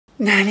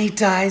Nanny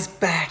Di's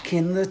back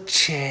in the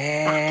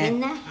chair. Back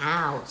in the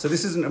house. So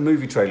this isn't a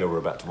movie trailer we're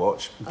about to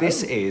watch.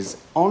 This is,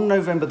 on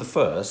November the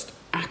 1st,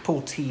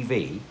 Apple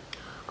TV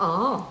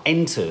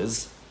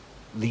enters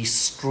the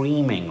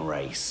streaming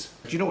race.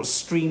 Do you know what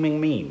streaming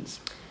means?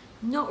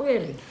 Not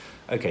really.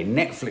 Okay,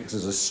 Netflix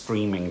is a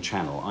streaming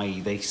channel,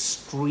 i.e. they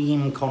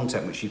stream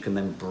content which you can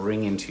then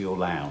bring into your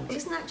lounge.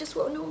 Isn't that just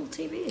what a normal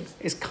TV is?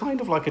 It's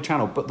kind of like a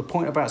channel, but the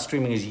point about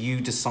streaming is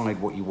you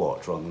decide what you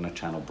watch rather than a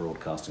channel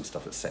broadcasting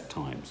stuff at set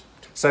times.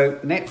 So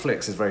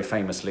Netflix is very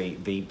famously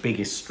the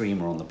biggest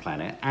streamer on the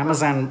planet.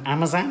 Amazon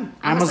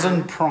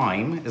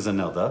Prime is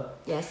another.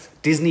 Yes.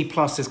 Disney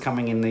Plus is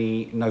coming in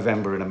the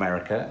November in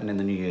America and in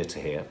the new year to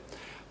here.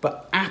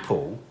 But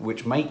Apple,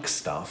 which makes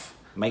stuff,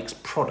 makes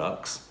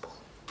products,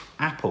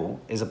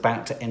 Apple is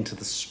about to enter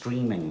the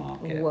streaming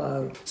market.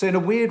 Whoa. So in a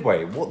weird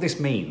way, what this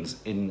means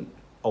in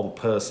old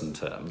person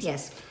terms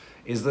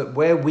is that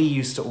where we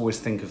used to always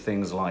think of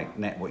things like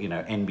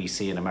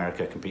NBC in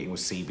America competing with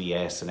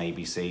CBS and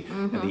ABC,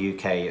 in the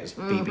UK it's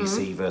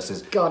BBC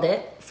versus... Got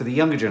it. For the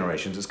younger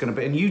generations, it's going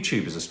to be... And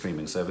YouTube is a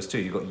streaming service too.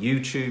 You've got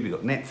YouTube, you've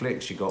got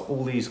Netflix, you've got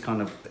all these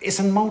kind of... It's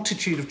a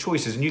multitude of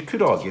choices, and you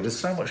could argue there's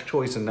so much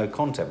choice and no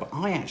content, but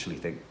I actually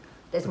think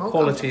the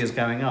quality is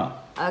going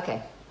up.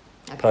 Okay.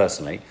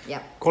 Personally.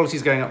 Yep. Quality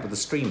is going up with the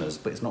streamers,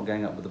 but it's not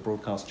going up with the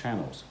broadcast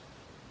channels.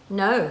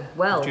 No,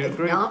 well, do you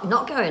agree?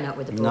 Not going up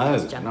with the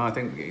broadcast channels. No,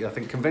 I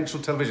think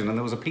conventional television, and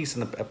there was a piece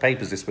in the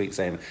papers this week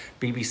saying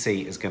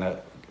BBC is going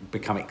to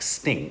become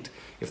extinct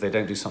if they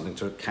don't do something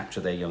to capture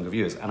their younger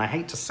viewers. And I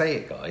hate to say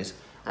it, guys.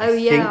 I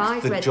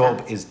think the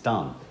job is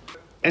done.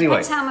 Anyway.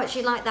 That's how much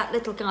you like that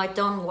little guy,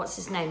 Don, what's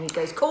his name? He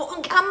goes, caught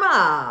on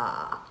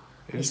camera.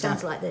 He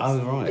sounds like this. Oh,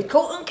 right. It's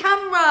caught on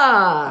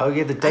camera. Oh,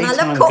 yeah, the daytime guy.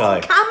 And I love caught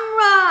on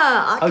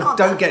camera.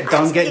 Don't get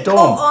Dom, get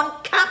Dom.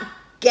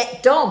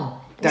 Get Dom.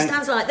 And he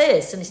stands like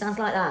this, and he stands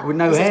like that. With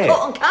no hair. He's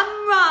caught on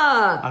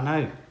camera. I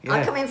know. Yeah.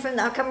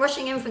 I come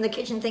rushing in from the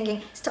kitchen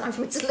thinking, it's time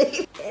for me to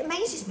leave. It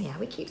amazes me how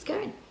he keeps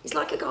going. He's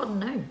like a garden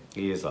gnome.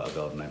 He is like a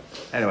garden gnome.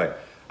 Anyway,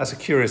 that's a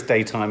curious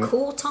daytime...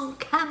 Caught on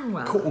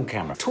camera. Caught on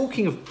camera.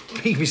 Talking of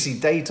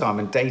BBC daytime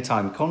and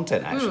daytime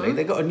content, actually,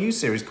 they've got a new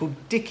series called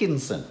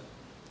Dickinson.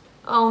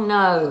 Oh,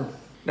 no.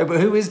 No,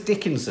 but who is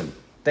Dickinson?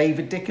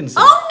 David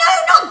Dickinson. Oh,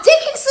 no, not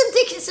Dickinson.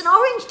 Dickinson.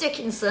 Orange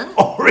Dickinson.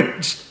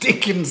 Orange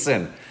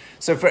Dickinson.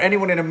 So for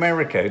anyone in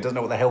America who doesn't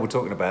know what the hell we're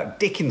talking about,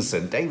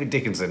 David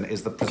Dickinson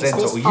is the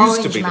presenter, or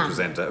used to be the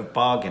presenter of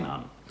Bargain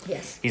Hunt.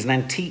 Yes. He's an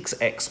antiques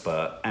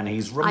expert, and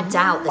he's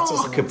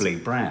remarkably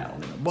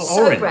brown. Well,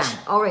 so orange. Brown.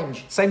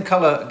 Orange. Same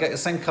colour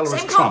as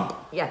Trump.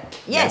 Yeah.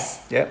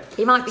 Yes. Yeah.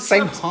 He might be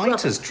same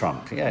height as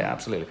Trump. Yeah,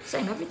 absolutely.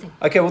 Same everything.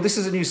 Okay, well, this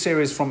is a new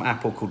series from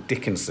Apple called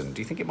Dickinson.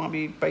 Do you think it might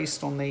be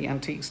based on the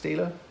antiques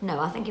dealer? No,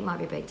 I think it might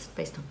be based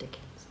on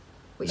Dickens.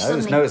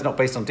 No, it's not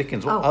based on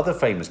Dickens. What other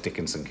famous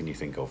Dickinson can you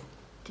think of?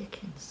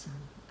 Dickinson.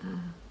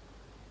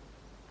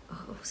 I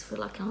feel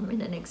like I'm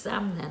in an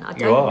exam then. I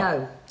don't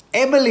know.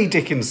 Emily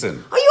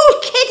Dickinson. Are you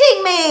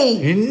kidding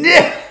me?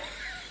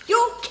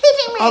 You're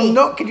kidding me. I'm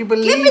not. Can you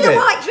believe it? Give me the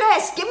white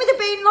dress. Give me the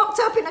being locked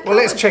up in a cupboard. Well,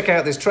 let's check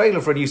out this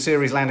trailer for a new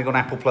series landing on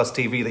Apple Plus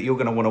TV that you're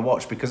going to want to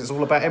watch because it's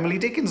all about Emily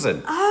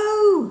Dickinson.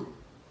 Oh.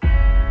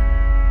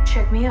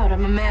 Check me out.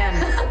 I'm a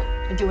man.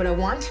 I do what I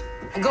want.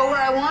 I go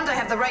where I want. I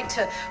have the right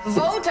to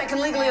vote. I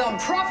can legally own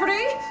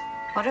property.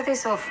 What are they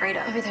so afraid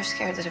of? Maybe they're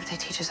scared that if they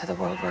teach us how the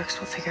world works,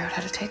 we'll figure out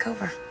how to take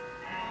over.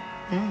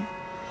 Oh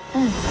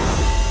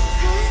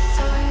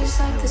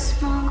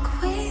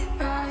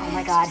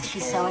my God,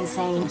 she's so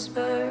insane.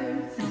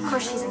 Of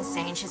course she's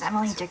insane. She's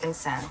Emily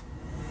Dickinson.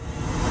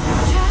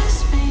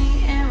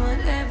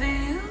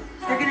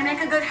 You're gonna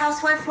make a good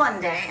housewife one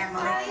day,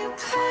 Emily.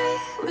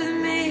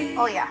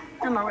 Oh yeah,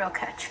 I'm a real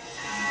catch.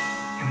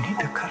 You need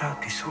to cut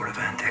out these sort of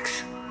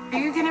antics. Are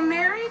you getting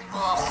married?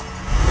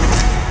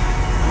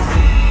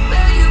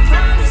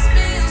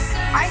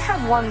 I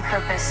have one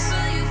purpose,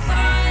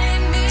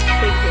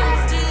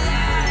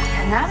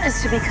 and that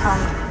is to become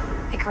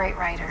a great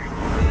writer.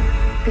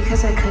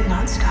 Because I could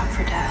not stop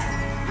for death.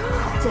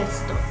 Death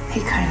stop. He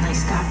kindly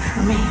stopped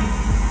for me.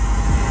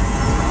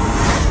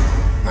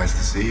 Nice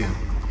to see you.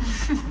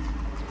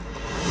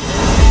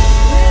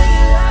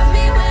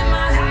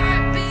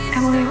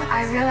 Emily,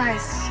 I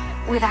realize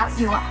without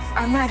you,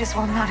 I might as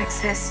well not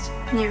exist.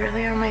 You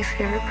really are my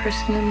favorite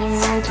person in the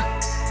world.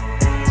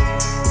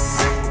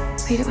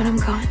 Read it when I'm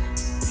gone.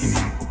 You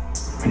mean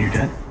when you're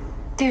dead?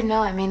 Dude,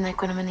 no, I mean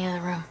like when I'm in the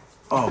other room.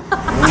 Oh. Do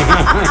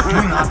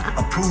not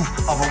approve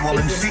of a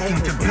woman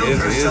seeking to build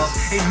herself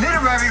a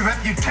literary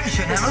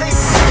reputation, Emily.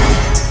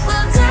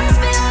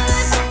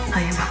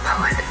 I am a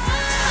poet.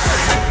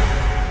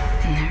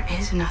 And there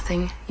is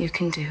nothing you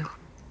can do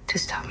to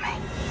stop me.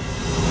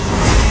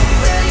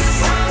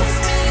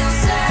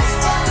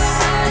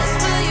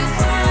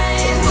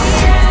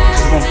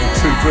 She's one from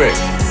True Grit.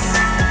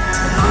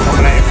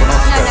 Nominated for an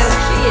Oscar. No,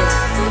 she is.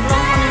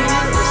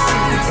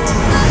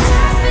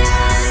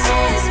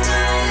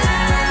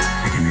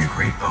 You can be a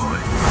great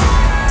poet.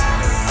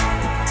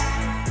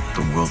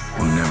 The world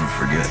will never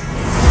forget.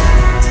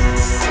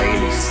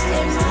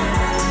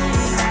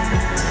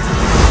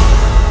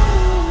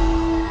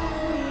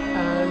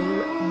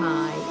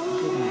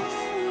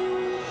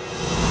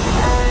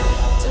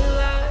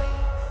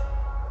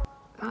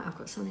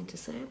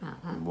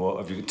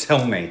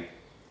 Tell me.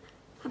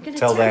 I'm going to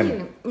Tell them.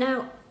 you.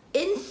 Now,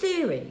 in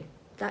theory,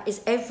 that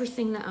is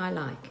everything that I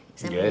like.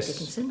 It's Emily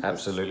Dickinson.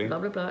 Absolutely. It's blah,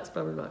 blah, blah, it's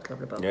blah, blah, blah, blah,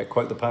 blah, blah. Yeah,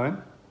 quote the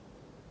poem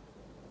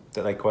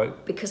that they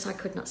quote. Because I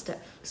could not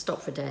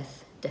stop for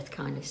death. Death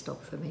kindly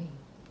stopped for me.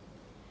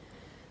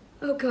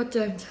 Oh, God,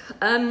 don't.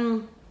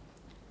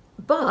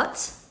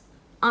 But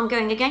I'm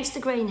going against the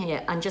grain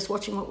here and just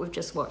watching what we've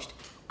just watched.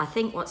 I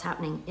think what's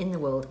happening in the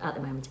world at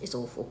the moment is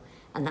awful.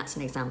 And that's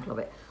an example of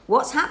it.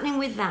 What's happening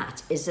with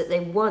that is that they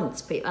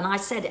want people, and I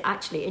said it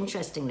actually,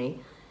 interestingly,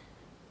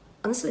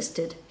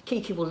 unsolicited,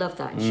 Kiki will love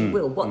that, and she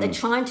will. What they're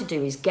trying to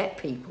do is get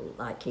people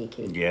like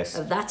Kiki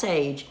of that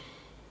age.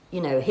 You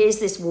know, here's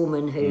this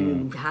woman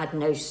who had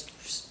no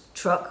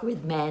truck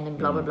with men and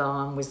blah, blah,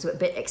 blah, and was a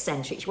bit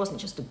eccentric. She wasn't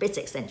just a bit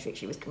eccentric,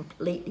 she was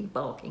completely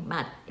barking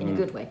mad in a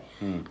good way.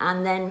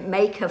 And then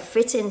make her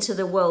fit into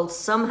the world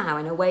somehow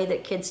in a way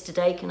that kids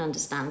today can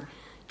understand.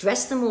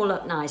 Dress them all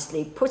up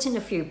nicely, put in a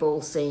few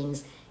ball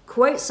scenes,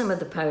 quote some of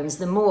the poems,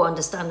 the more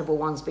understandable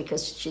ones,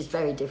 because she's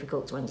very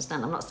difficult to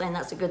understand. I'm not saying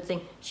that's a good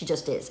thing, she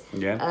just is.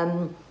 Yeah.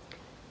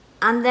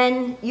 And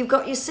then you've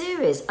got your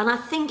series, and I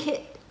think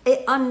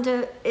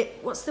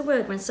what's the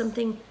word when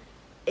something,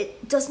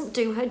 it doesn't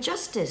do her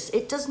justice.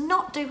 It does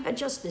not do her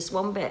justice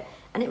one bit,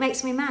 and it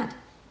makes me mad.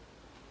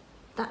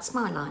 That's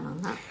my line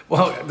on that.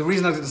 Well, the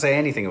reason I didn't say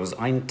anything was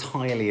I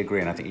entirely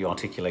agree, and I think you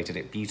articulated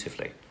it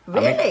beautifully.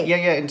 Really? I mean,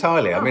 yeah,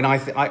 entirely. Oh.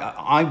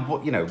 I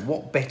mean, you know,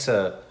 what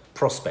better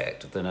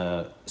prospect than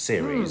a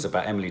series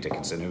about Emily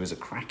Dickinson, who is a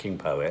cracking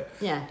poet,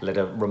 led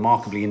a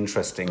remarkably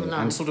interesting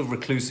and sort of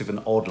reclusive and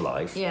odd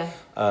life,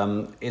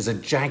 is a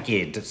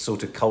jagged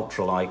sort of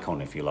cultural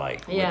icon, if you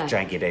like, with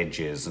jagged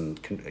edges and,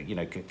 you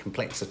know,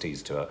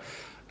 complexities to her.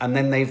 And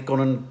then they've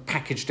gone and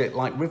packaged it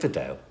like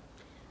Riverdale.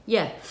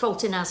 Yeah,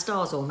 Fault in Our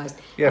Stars almost.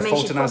 Yeah, I mean,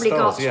 Fault in Our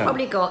Stars, she's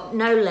probably got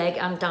no leg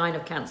and dying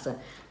of cancer.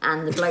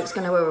 And the bloke's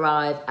going to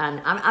arrive.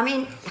 And, I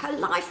mean, her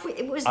life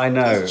was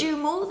due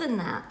more than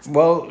that.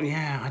 Well,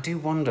 yeah, I do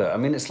wonder. I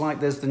mean, it's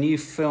like there's the new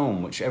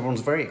film, which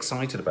everyone's very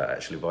excited about,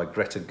 actually, by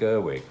Greta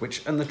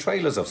Gerwig, and the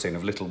trailers I've seen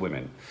of Little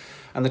Women.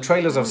 And the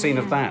trailers I've seen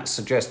of that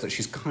suggest that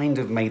she's kind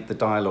of made the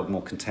dialogue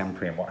more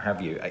contemporary and what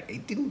have you.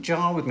 It didn't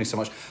jar with me so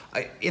much.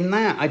 In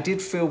that, I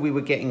did feel we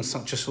were getting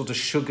such a sort of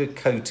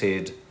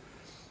sugar-coated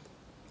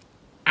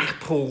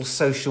Apple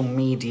social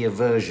media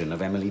version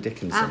of Emily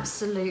Dickinson.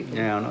 Absolutely.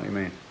 Yeah, I know what you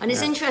mean. And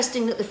it's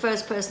interesting that the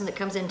first person that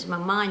comes into my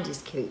mind is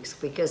Kooks,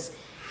 because,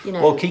 you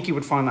know... Well, Kiki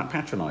would find that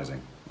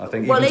patronising, I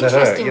think, even to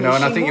her. You know,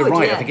 and I think you're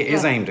right. I think it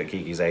is aimed at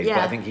Kiki's age, but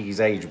I think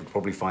Kiki's age would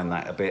probably find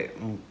that a bit,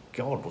 oh,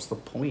 God, what's the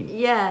point?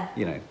 Yeah.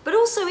 You know. But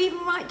also even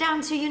right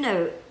down to, you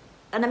know,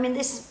 and I mean,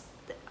 this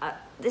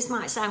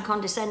might sound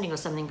condescending or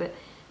something, but,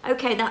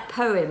 okay, that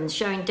poem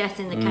showing death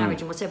in the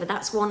carriage and whatever,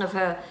 that's one of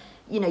her...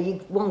 You know,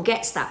 one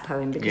gets that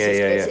poem because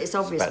it's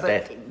obvious,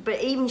 but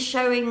even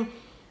showing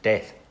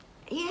death.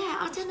 Yeah,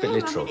 I don't know.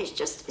 I mean,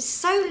 it's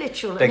so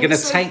literal. They're going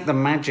to take the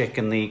magic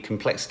and the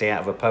complexity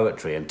out of a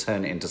poetry and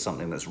turn it into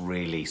something that's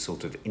really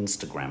sort of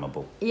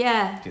Instagrammable.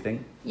 Yeah. Do you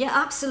think? Yeah,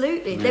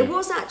 absolutely. Yeah. There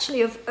was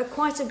actually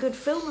quite a good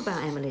film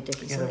about Emily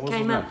Dickinson that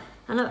came out.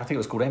 And I think it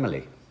was called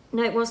Emily.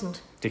 No, it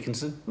wasn't.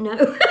 Dickinson? No.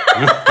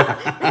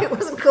 It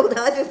wasn't called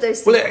either of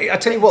those things. Well, I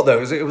tell you what,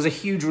 though, it was a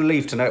huge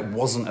relief to know it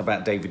wasn't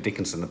about David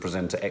Dickinson, the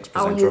presenter,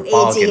 ex-presenter of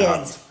Bargain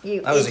Hunt.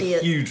 That was a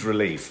huge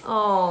relief.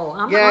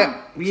 Oh,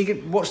 you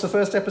could watch the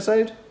first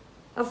episode?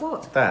 Of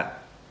what?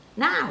 That.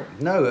 Now?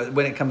 No,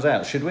 when it comes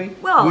out, should we?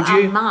 Well, would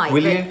you? I might.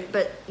 Will you?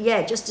 But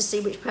yeah, just to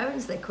see which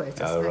poems they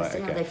quote, I suppose, see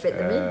how they fit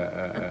them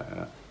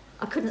in.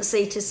 I couldn't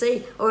see to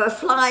see. Or a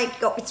fly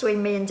got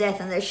between me and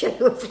death and they show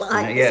a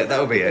fly. Yeah, that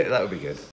would be it. That would be good.